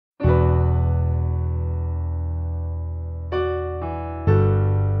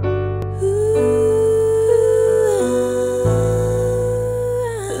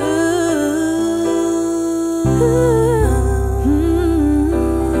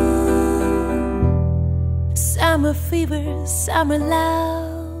Summer fever, summer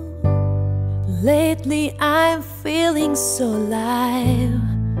love. Lately I'm feeling so alive,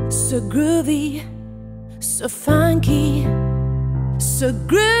 so groovy, so funky, so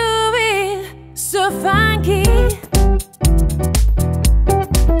groovy, so funky.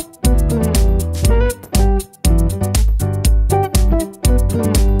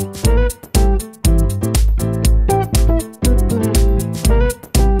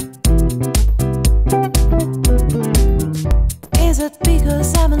 Is it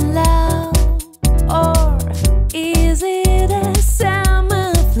because I'm in love, or is it a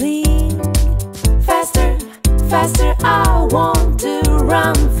summer fling? Faster, faster, I want to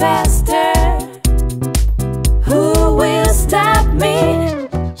run faster. Who will stop me?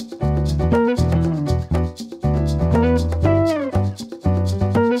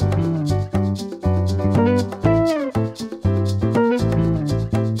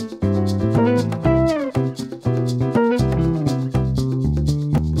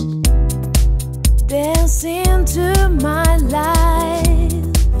 Dance into my life,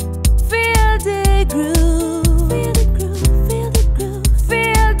 feel the groove, feel the groove, feel the groove,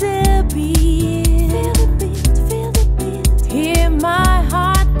 feel the beat, feel the beat, feel the beat. Hear my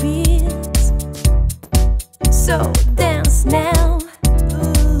heartbeat. So dance now,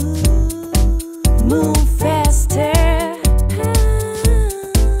 move faster.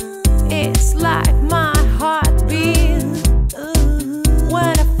 It's like my heartbeat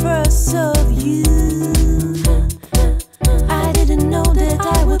when I first saw you. I didn't know that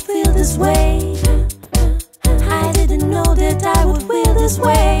I would feel this way. I didn't know that I would feel this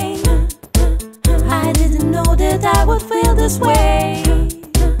way. I didn't know that I would feel this way.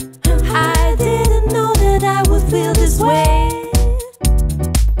 I didn't know that I would feel this way.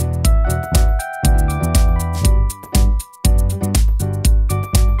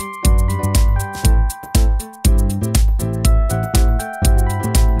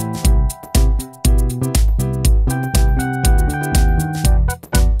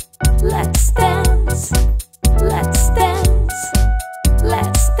 Let's dance, let's dance,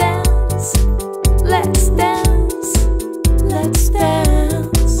 let's dance, let's dance, let's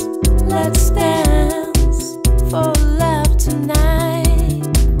dance, let's dance for love tonight.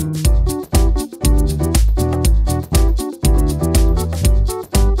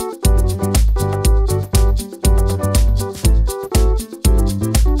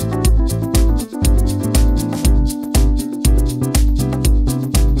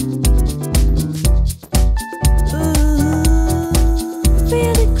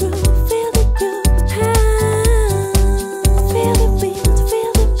 Feel the groove, feel the groove, feel the beat,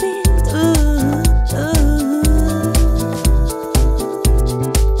 feel the beat.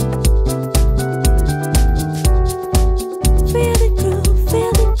 Feel the groove,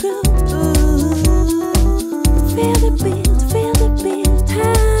 feel the groove, feel the beat, feel the beat.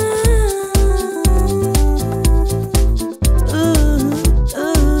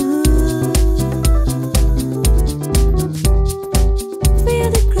 Feel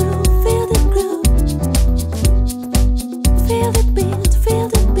the groove, feel the groove, feel the beat, feel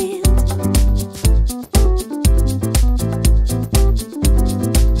the beat.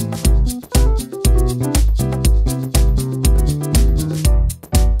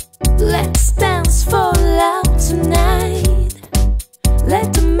 Let's dance for love tonight.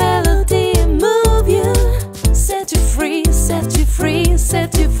 Let the melody move you. Set you free, set you free,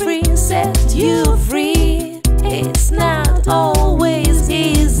 set you free, set you free. It's not always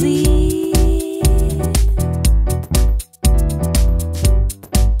easy.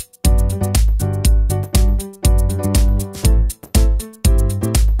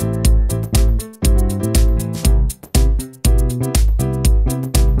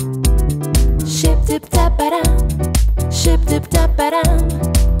 Ship dip da ba dum, ship dip da ba dum,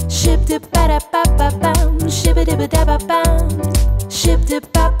 ship dip ba da ba ba bum, ship dip da ba bum.